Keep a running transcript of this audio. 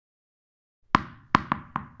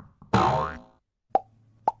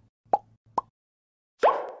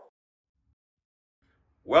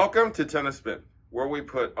Welcome to Tennis Spin, where we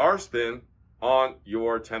put our spin on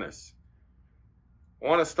your tennis. I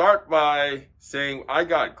want to start by saying I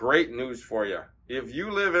got great news for you. If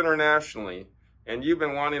you live internationally and you've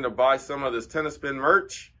been wanting to buy some of this Tennis Spin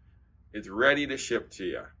merch, it's ready to ship to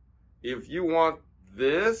you. If you want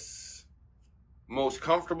this most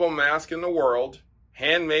comfortable mask in the world,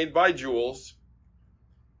 handmade by Jules,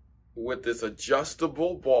 with this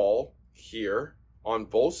adjustable ball here on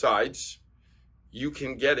both sides, you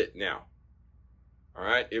can get it now. All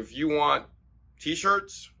right, if you want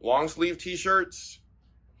t-shirts, long sleeve t-shirts,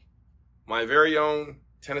 my very own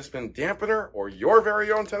Tennis Spin dampener, or your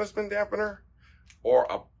very own Tennis Spin dampener, or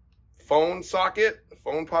a phone socket, a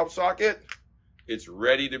phone pop socket, it's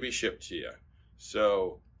ready to be shipped to you.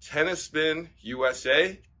 So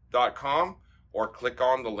tennisspinusa.com, or click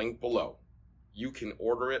on the link below. You can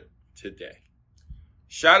order it today.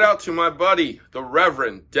 Shout out to my buddy, the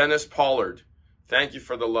Reverend Dennis Pollard. Thank you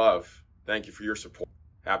for the love. Thank you for your support.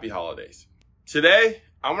 Happy holidays. Today,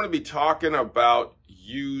 I'm going to be talking about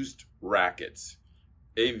used rackets.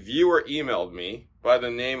 A viewer emailed me by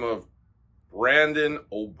the name of Brandon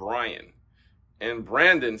O'Brien. And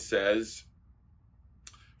Brandon says,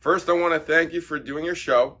 first, I want to thank you for doing your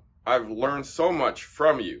show. I've learned so much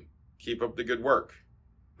from you. Keep up the good work.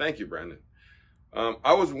 Thank you, Brandon.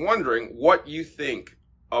 I was wondering what you think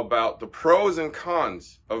about the pros and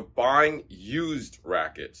cons of buying used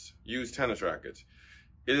rackets, used tennis rackets.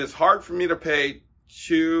 It is hard for me to pay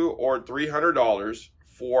 $200 or $300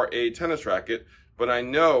 for a tennis racket, but I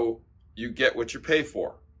know you get what you pay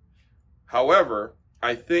for. However,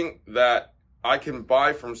 I think that I can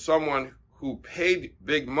buy from someone who paid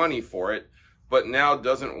big money for it, but now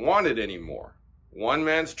doesn't want it anymore. One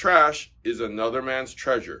man's trash is another man's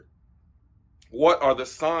treasure. What are the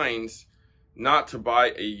signs not to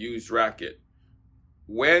buy a used racket?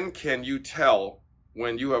 When can you tell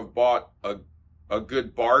when you have bought a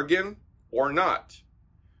good bargain or not?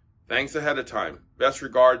 Thanks ahead of time. Best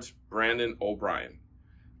regards, Brandon O'Brien.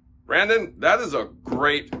 Brandon, that is a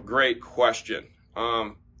great question.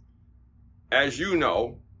 As you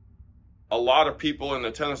know, a lot of people in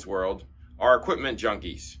the tennis world are equipment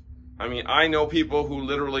junkies. I mean, I know people who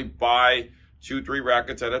literally buy 2-3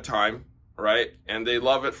 rackets at a time, right? And they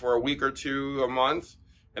love it for a week or two, a month,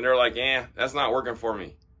 and they're like, that's not working for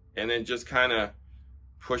me. And then just kind of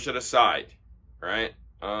push it aside, right?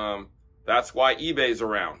 That's why eBay's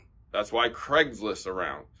around. That's why Craigslist's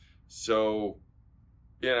around. So,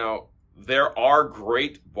 you know, there are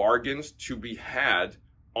great bargains to be had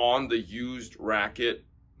on the used racket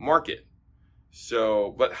market.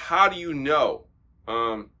 So, but how do you know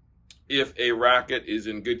if a racket is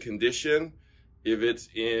in good condition, if it's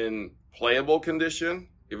in playable condition,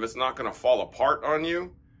 if it's not going to fall apart on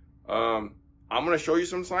you? I'm going to show you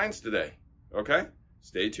some signs today. Okay,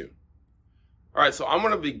 stay tuned. All right, so I'm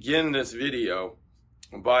going to begin this video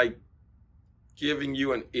by giving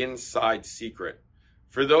you an inside secret.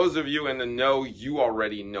 For those of you in the know, you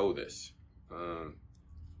already know this.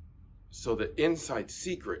 So the inside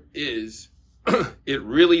secret is it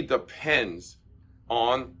really depends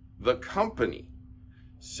on the company.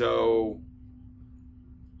 So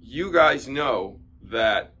you guys know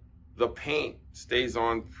that the paint stays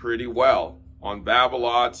on pretty well on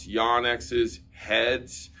Babolat's, Yonex,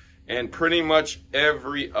 Heads, and pretty much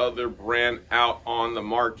every other brand out on the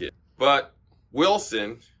market. But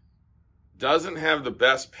Wilson doesn't have the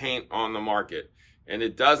best paint on the market, and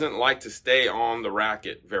it doesn't like to stay on the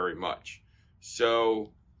racket very much.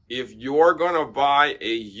 So if you're going to buy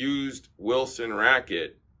a used Wilson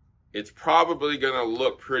racket, it's probably going to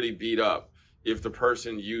look pretty beat up if the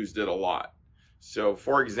person used it a lot. So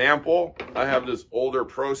for example, I have this older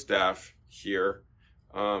Pro Staff here.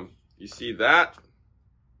 You see that?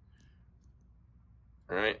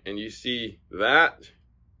 All right, and you see that,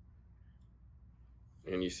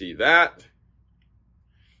 and you see that,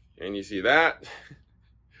 and you see that.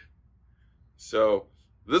 So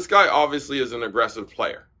this guy obviously is an aggressive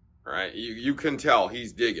player, right? You can tell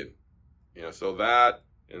he's digging. You know, so that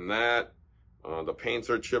and that, the paints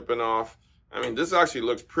are chipping off. I mean, this actually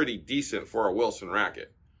looks pretty decent for a Wilson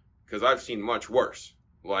racket, because I've seen much worse.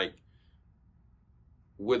 Like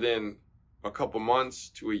within a couple months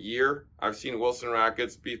to a year, I've seen Wilson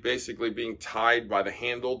rackets basically being tied by the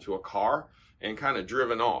handle to a car and kind of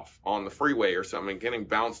driven off on the freeway or something, getting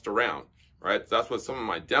bounced around, right? That's what some of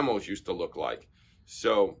my demos used to look like.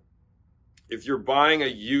 So if you're buying a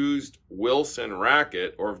used Wilson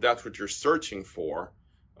racket, or if that's what you're searching for,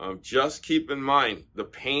 just keep in mind the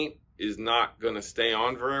paint is not going to stay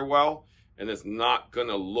on very well, and it's not going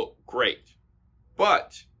to look great.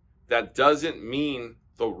 But that doesn't mean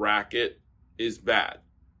the racket is bad.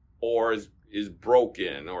 or is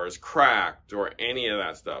broken or is cracked or any of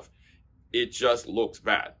that stuff. It just looks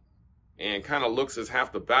bad and kind of looks as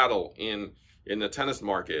half the battle in the tennis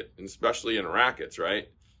market, and especially in rackets, right?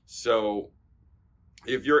 So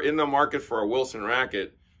if you're in the market for a Wilson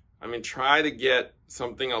racket, I mean, try to get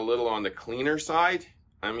something a little on the cleaner side.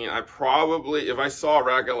 I mean, if I saw a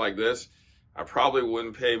racket like this, I probably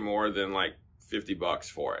wouldn't pay more than like $50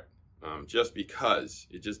 for it, just because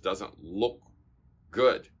it just doesn't look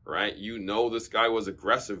good, right? You know, this guy was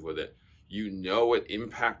aggressive with it. You know, it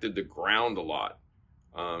impacted the ground a lot.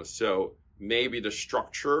 So maybe the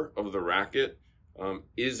structure of the racket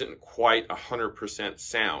isn't quite 100%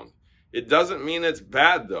 sound. It doesn't mean it's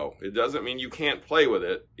bad, though. It doesn't mean you can't play with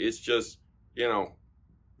it. It's just, you know,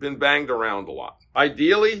 been banged around a lot.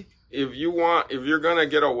 Ideally, if you're gonna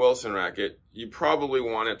get a Wilson racket, you probably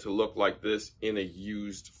want it to look like this in a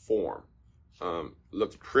used form.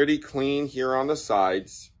 Looks pretty clean here on the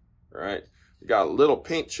sides, right? You got little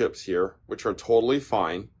paint chips here, which are totally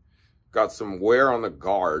fine. Got some wear on the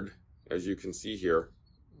guard, as you can see here.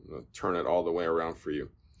 I'm gonna turn it all the way around for you.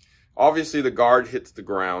 Obviously, the guard hits the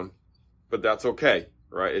ground, but that's okay,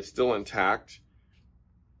 right? It's still intact.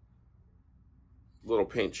 Little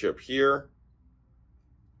paint chip here.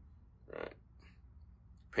 Right.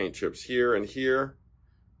 Paint chips here and here.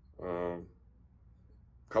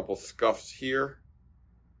 Couple scuffs here.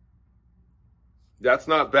 That's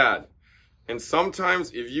not bad. And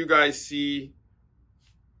sometimes if you guys see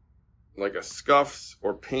like a scuffs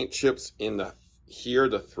or paint chips in the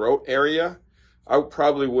throat area, I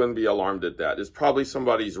probably wouldn't be alarmed at that. It's probably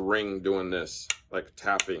somebody's ring doing this, like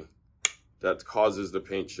tapping, that causes the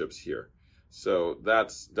paint chips here. So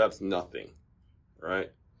that's nothing,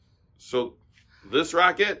 right? So this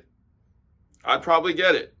racket, I'd probably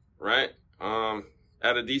get it, right?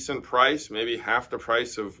 At a decent price, maybe half the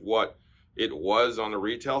price of what it was on the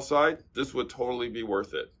retail side, this would totally be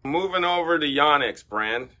worth it. Moving over to Yonex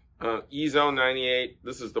brand, E-Zone 98.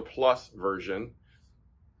 This is the plus version.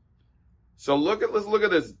 So let's look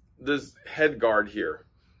at this head guard here.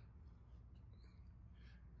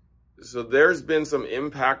 So there's been some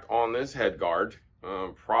impact on this head guard,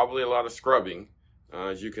 probably a lot of scrubbing.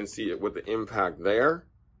 As you can see it with the impact there.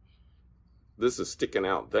 This is sticking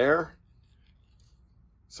out there.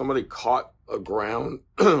 Somebody caught a ground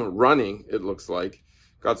running, it looks like.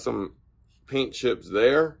 Got some paint chips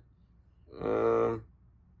there.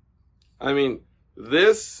 I mean,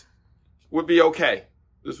 this would be okay.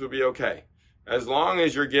 This would be okay. As long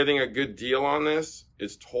as you're getting a good deal on this,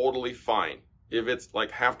 it's totally fine. If it's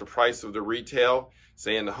like half the price of the retail,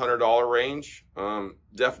 say in the $100 range,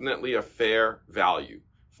 definitely a fair value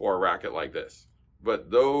for a racket like this. But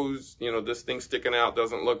those, you know, this thing sticking out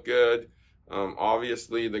doesn't look good.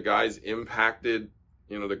 Obviously, the guy's impacted,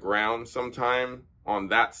 you know, the ground sometime on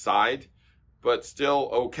that side, but still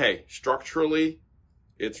okay. Structurally,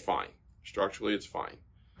 it's fine. Structurally, it's fine.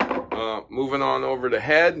 Moving on over to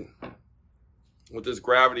head with this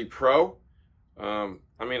Gravity Pro.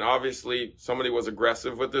 I mean, obviously, somebody was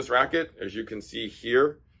aggressive with this racket, as you can see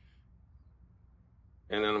here.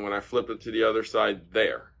 And then when I flip it to the other side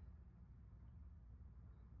there.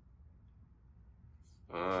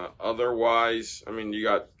 Otherwise, I mean, you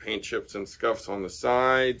got paint chips and scuffs on the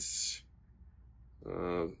sides.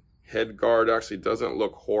 Head guard actually doesn't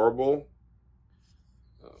look horrible.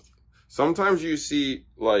 Sometimes you see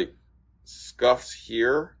like scuffs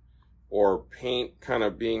here or paint kind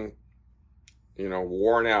of being, you know,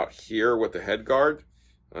 worn out here with the head guard.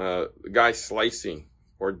 The guy slicing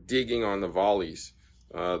or digging on the volleys.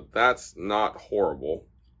 That's not horrible.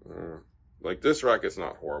 Like this racket's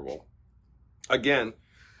not horrible. Again,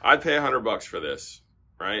 I'd pay $100 for this,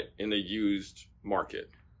 right? In the used market.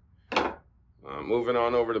 Moving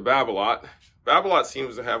on over to Babolat. Babolat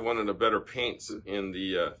seems to have one of the better paints in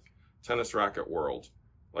the tennis racket world.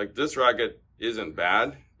 Like this racket isn't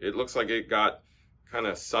bad. It looks like it got kind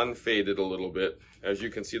of sun faded a little bit. As you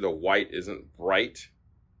can see, the white isn't bright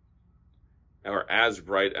or as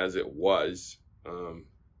bright as it was. You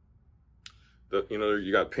know,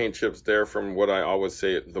 you got paint chips there from what I always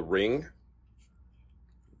say, the ring.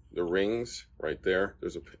 The rings right there.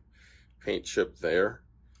 There's a paint chip there.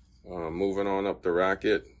 Moving on up the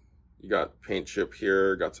racket, you got paint chip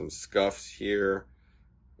here, got some scuffs here,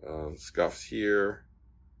 scuffs here,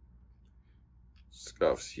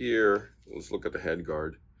 scuffs here. Let's look at the head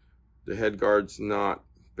guard. The head guard's not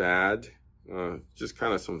bad. Just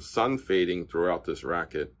kind of some sun fading throughout this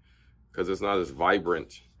racket because it's not as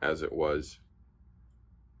vibrant as it was.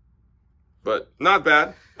 But not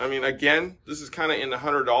bad. I mean, again, this is kind of in the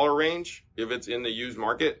 $100 range if it's in the used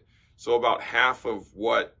market. So about half of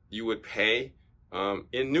what you would pay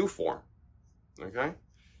in new form. Okay,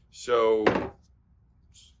 so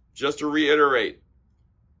just to reiterate,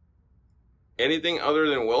 anything other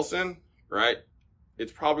than Wilson, right,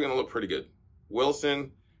 it's probably going to look pretty good.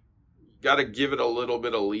 Wilson, got to give it a little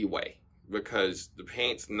bit of leeway because the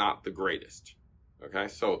paint's not the greatest. Okay,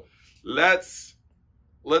 so let's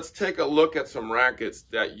take a look at some rackets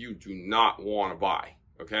that you do not want to buy.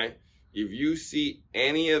 Okay, if you see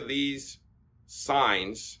any of these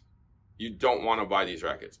signs, you don't want to buy these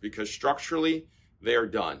rackets because structurally they are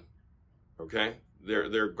done. Okay,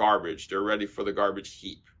 they're garbage. They're ready for the garbage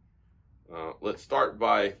heap. Let's start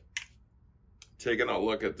by taking a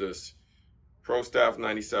look at this Pro Staff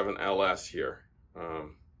 97 LS here.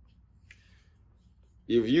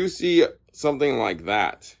 If you see something like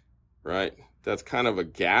that, right, that's kind of a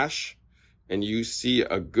gash, and you see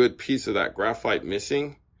a good piece of that graphite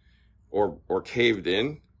missing or caved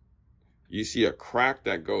in, you see a crack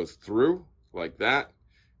that goes through like that,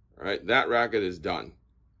 right, that racket is done.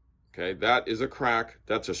 Okay, that is a crack.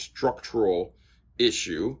 That's a structural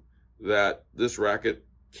issue that this racket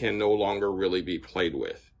can no longer really be played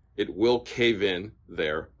with. It will cave in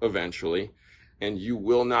there eventually, and you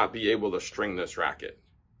will not be able to string this racket.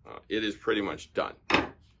 It is pretty much done.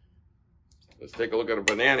 Let's take a look at a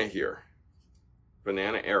banana here.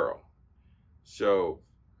 Banana arrow. So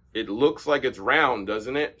it looks like it's round,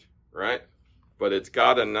 doesn't it? Right? But it's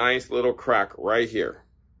got a nice little crack right here.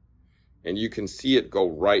 And you can see it go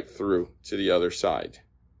right through to the other side.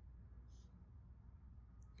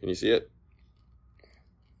 Can you see it?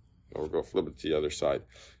 Or go flip it to the other side.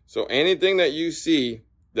 So anything that you see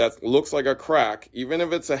that looks like a crack, even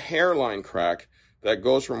if it's a hairline crack that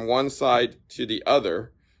goes from one side to the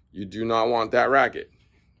other, you do not want that racket.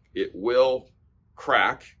 It will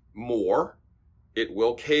crack more. It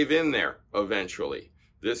will cave in there eventually.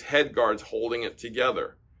 This head guard's holding it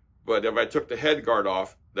together. But if I took the head guard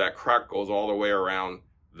off, that crack goes all the way around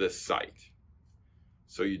this site.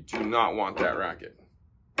 So you do not want that racket.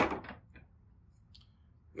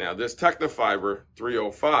 Now this Technofiber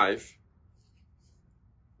 305,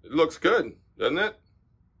 it looks good, doesn't it?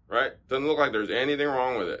 Right? Doesn't look like there's anything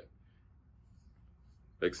wrong with it.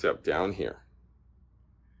 Except down here.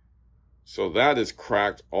 So that is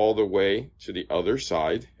cracked all the way to the other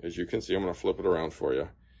side. As you can see, I'm going to flip it around for you.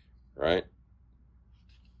 Right?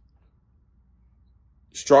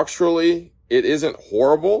 Structurally, it isn't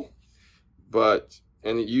horrible,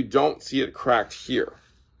 and you don't see it cracked here.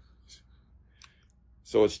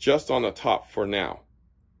 So it's just on the top for now.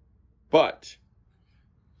 But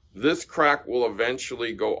this crack will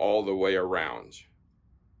eventually go all the way around.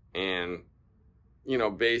 And, you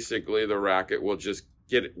know, basically the racket will just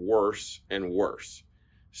get worse and worse.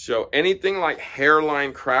 So anything like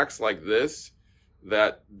hairline cracks like this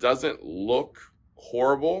that doesn't look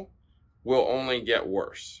horrible will only get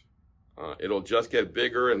worse. It'll just get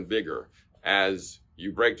bigger and bigger as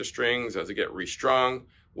you break the strings, as it get restrung.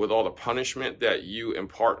 With all the punishment that you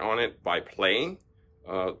impart on it by playing,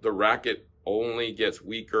 the racket only gets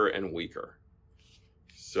weaker and weaker.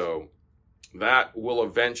 So that will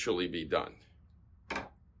eventually be done.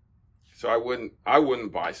 So I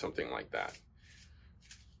wouldn't buy something like that.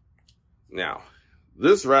 Now,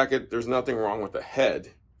 this racket, there's nothing wrong with the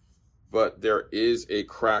head, but there is a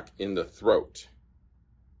crack in the throat.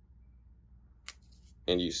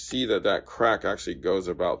 And you see that that crack actually goes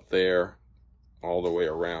about there, all the way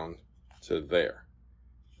around to there,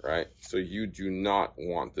 right? So you do not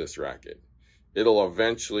want this racket. It'll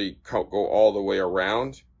eventually go all the way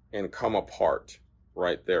around and come apart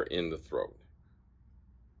right there in the throat.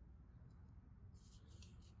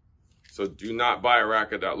 So do not buy a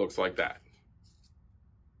racket that looks like that.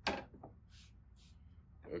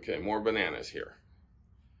 Okay, more bananas here.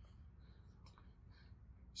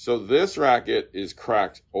 So this racket is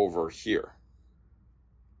cracked over here.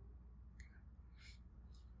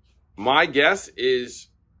 My guess is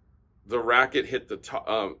the racket hit the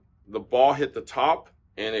top, the ball hit the top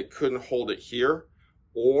and it couldn't hold it here,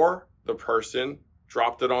 or the person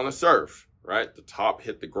dropped it on a serve, right? The top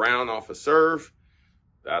hit the ground off a serve.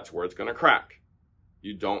 That's where it's going to crack.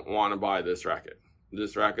 You don't want to buy this racket.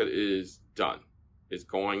 This racket is done. It's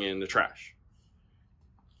going in the trash.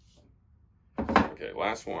 Okay,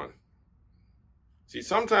 last one. See,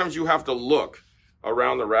 sometimes you have to look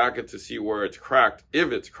around the racket to see where it's cracked,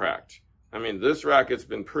 if it's cracked. I mean, this racket's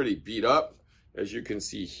been pretty beat up, as you can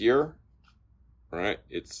see here, right?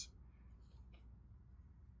 This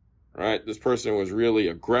person was really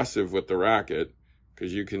aggressive with the racket,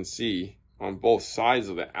 because you can see on both sides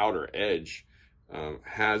of the outer edge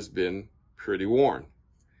has been pretty worn.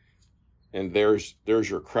 And there's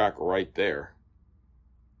your crack right there.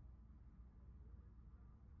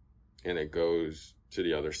 and it goes to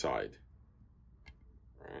the other side.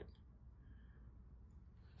 Right.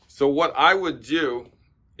 So what I would do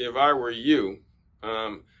if I were you,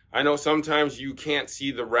 I know sometimes you can't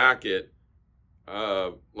see the racket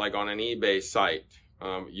like on an eBay site.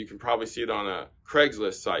 You can probably see it on a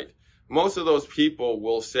Craigslist site. Most of those people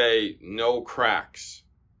will say no cracks,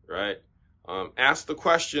 right? Ask the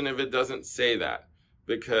question if it doesn't say that,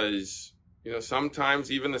 because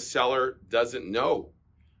sometimes even the seller doesn't know.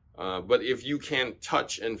 But if you can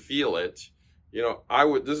touch and feel it,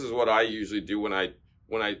 this is what I usually do when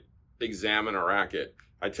I examine a racket.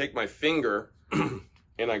 I take my finger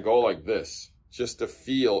and I go like this, just to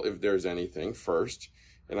feel if there's anything first.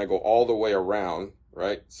 And I go all the way around,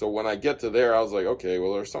 right? So when I get to there, I was like, okay,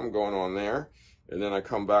 well, there's something going on there. And then I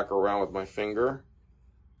come back around with my finger,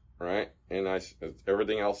 right? And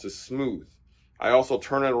everything else is smooth. I also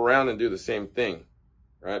turn it around and do the same thing,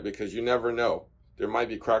 right? Because you never know. There might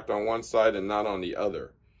be cracked on one side and not on the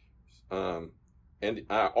other. And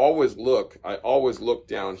I always look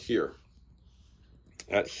down here,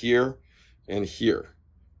 at here and here.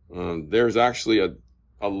 There's actually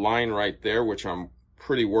a line right there, which I'm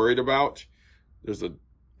pretty worried about. There's a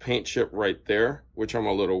paint chip right there, which I'm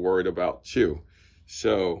a little worried about too.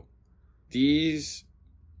 So these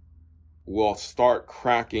will start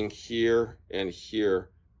cracking here and here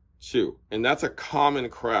too. And that's a common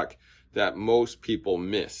crack that most people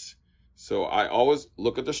miss. So I always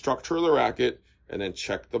look at the structure of the racket and then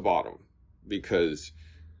check the bottom, because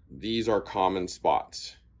these are common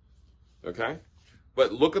spots. Okay?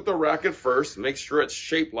 But look at the racket first, make sure it's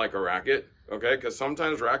shaped like a racket, okay? Because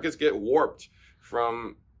sometimes rackets get warped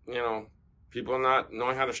from, people not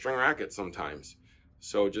knowing how to string rackets sometimes.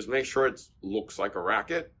 So just make sure it looks like a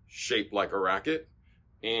racket, shaped like a racket,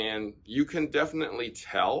 and you can definitely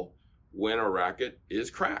tell when a racket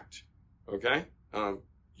is cracked, okay?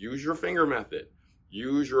 Use your finger method.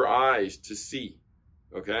 Use your eyes to see,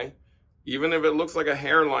 okay? Even if it looks like a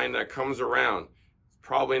hairline that comes around, it's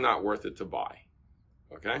probably not worth it to buy,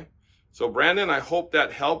 okay? So Brandon, I hope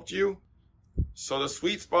that helped you. So the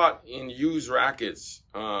sweet spot in used rackets,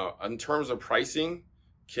 in terms of pricing,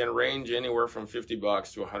 can range anywhere from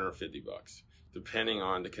 $50 to $150, depending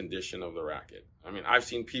on the condition of the racket. I mean, I've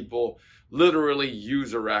seen people literally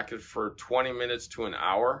use a racket for 20 minutes to an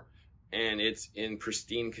hour, and it's in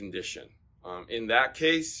pristine condition. In that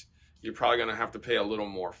case, you're probably going to have to pay a little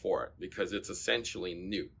more for it, because it's essentially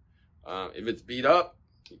new. If it's beat up,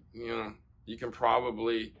 you can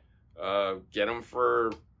probably get them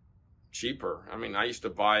for cheaper. I mean, I used to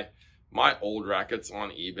buy my old rackets on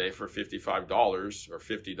eBay for $55 or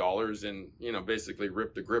 $50, and basically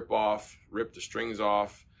rip the grip off, rip the strings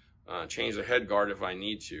off, change the head guard if I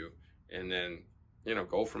need to, and then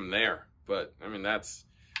go from there. But I mean, that's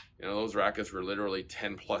those rackets were literally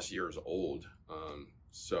 10 plus years old.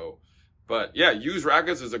 But yeah, used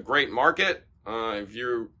rackets is a great market. If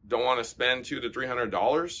you don't want to spend $200 to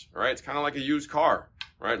 $300, right? It's kind of like a used car,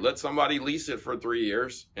 right? Let somebody lease it for 3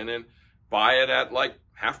 years and then buy it at like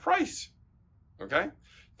half price. Okay.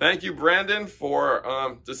 Thank you, Brandon,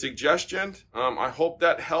 for the suggestion. I hope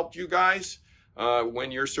that helped you guys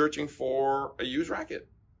when you're searching for a used racket.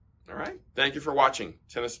 All right. Thank you for watching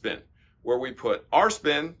Tennis Spin, where we put our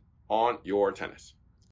spin on your tennis.